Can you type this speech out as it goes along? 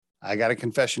I got a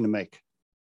confession to make.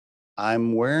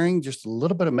 I'm wearing just a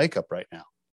little bit of makeup right now.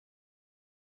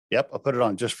 Yep, I'll put it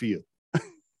on just for you.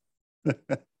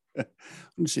 Let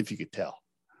me see if you could tell.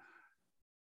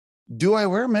 Do I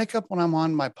wear makeup when I'm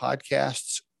on my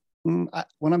podcasts? When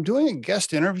I'm doing a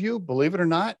guest interview, believe it or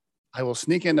not, I will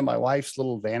sneak into my wife's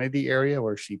little vanity area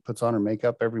where she puts on her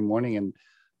makeup every morning. And,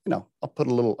 I'll put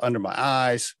a little under my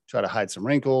eyes, try to hide some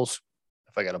wrinkles.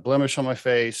 If I got a blemish on my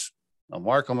face, a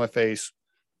mark on my face,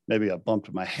 maybe a bump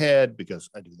to my head because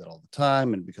I do that all the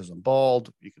time. And because I'm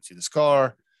bald, you can see the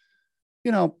scar,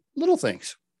 little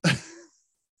things.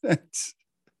 Go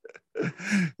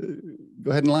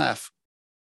ahead and laugh.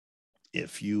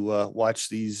 If you watch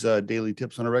these daily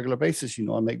tips on a regular basis,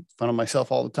 I make fun of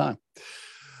myself all the time.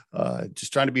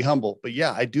 Just trying to be humble. But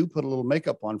yeah, I do put a little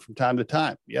makeup on from time to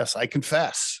time. Yes, I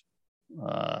confess.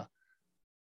 For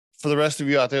the rest of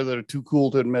you out there that are too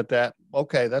cool to admit that,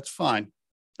 okay, that's fine.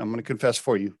 I'm going to confess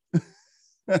for you.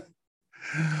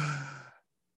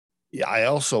 Yeah, I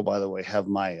also, by the way, have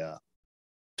my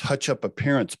touch-up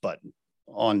appearance button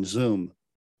on Zoom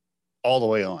all the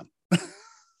way on.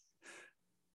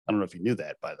 I don't know if you knew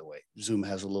that, by the way. Zoom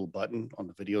has a little button on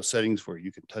the video settings where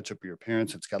you can touch up your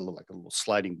appearance. It's got a little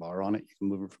sliding bar on it. You can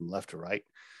move it from left to right.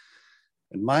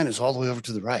 And mine is all the way over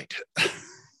to the right.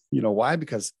 You know why?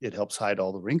 Because it helps hide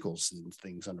all the wrinkles and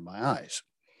things under my eyes,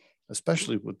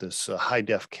 especially with this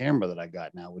high-def camera that I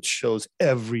got now, which shows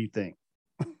everything.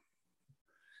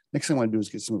 Next thing I want to do is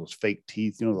get some of those fake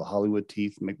teeth, the Hollywood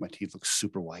teeth, make my teeth look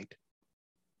super white.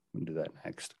 I'm going to do that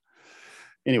next.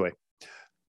 Anyway,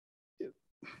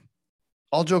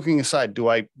 all joking aside, do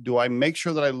I make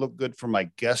sure that I look good for my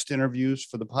guest interviews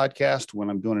for the podcast when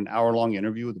I'm doing an hour-long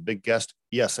interview with a big guest?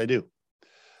 Yes, I do.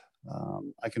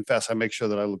 I confess I make sure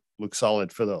that I look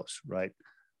solid for those, right?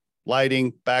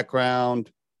 Lighting,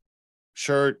 background,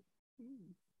 shirt,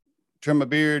 trim my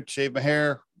beard, shave my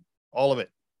hair, all of it,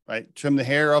 right? Trim the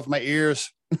hair off my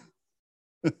ears.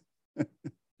 It's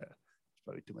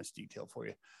probably too much detail for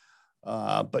you.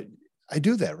 But I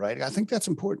do that, right? I think that's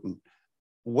important.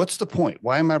 What's the point?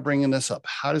 Why am I bringing this up?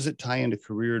 How does it tie into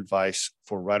career advice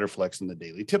for RiderFlex and the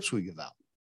daily tips we give out?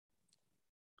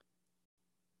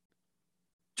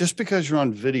 Just because you're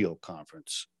on video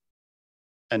conference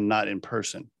and not in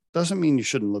person doesn't mean you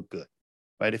shouldn't look good,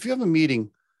 right? If you have a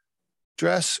meeting,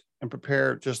 dress and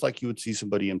prepare just like you would see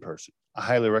somebody in person. I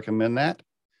highly recommend that.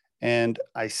 And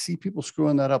I see people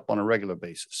screwing that up on a regular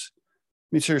basis. I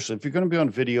mean, seriously, if you're going to be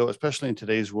on video, especially in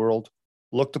today's world,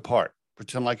 look the part.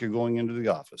 Pretend like you're going into the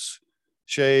office.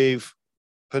 Shave,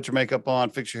 put your makeup on,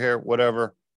 fix your hair,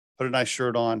 whatever. Put a nice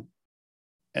shirt on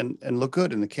and look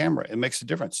good in the camera. It makes a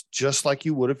difference, just like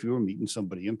you would if you were meeting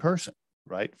somebody in person,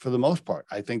 right? For the most part,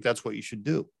 I think that's what you should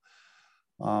do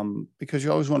because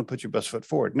you always want to put your best foot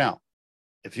forward. Now,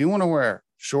 if you want to wear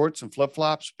shorts and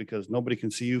flip-flops because nobody can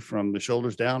see you from the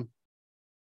shoulders down,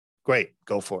 great,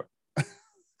 go for it.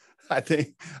 I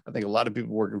think a lot of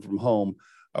people working from home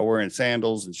are wearing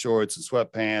sandals and shorts and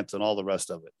sweatpants and all the rest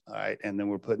of it. All right. And then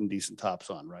we're putting decent tops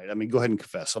on, right? I mean, go ahead and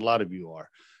confess. A lot of you are.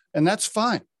 And that's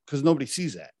fine because nobody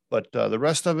sees that. But the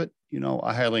rest of it,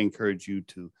 I highly encourage you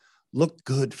to look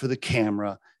good for the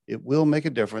camera. It will make a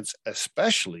difference,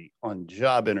 especially on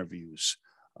job interviews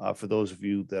for those of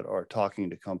you that are talking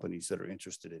to companies that are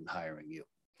interested in hiring you.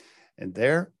 And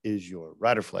there is your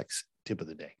RiderFlex tip of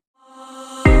the day.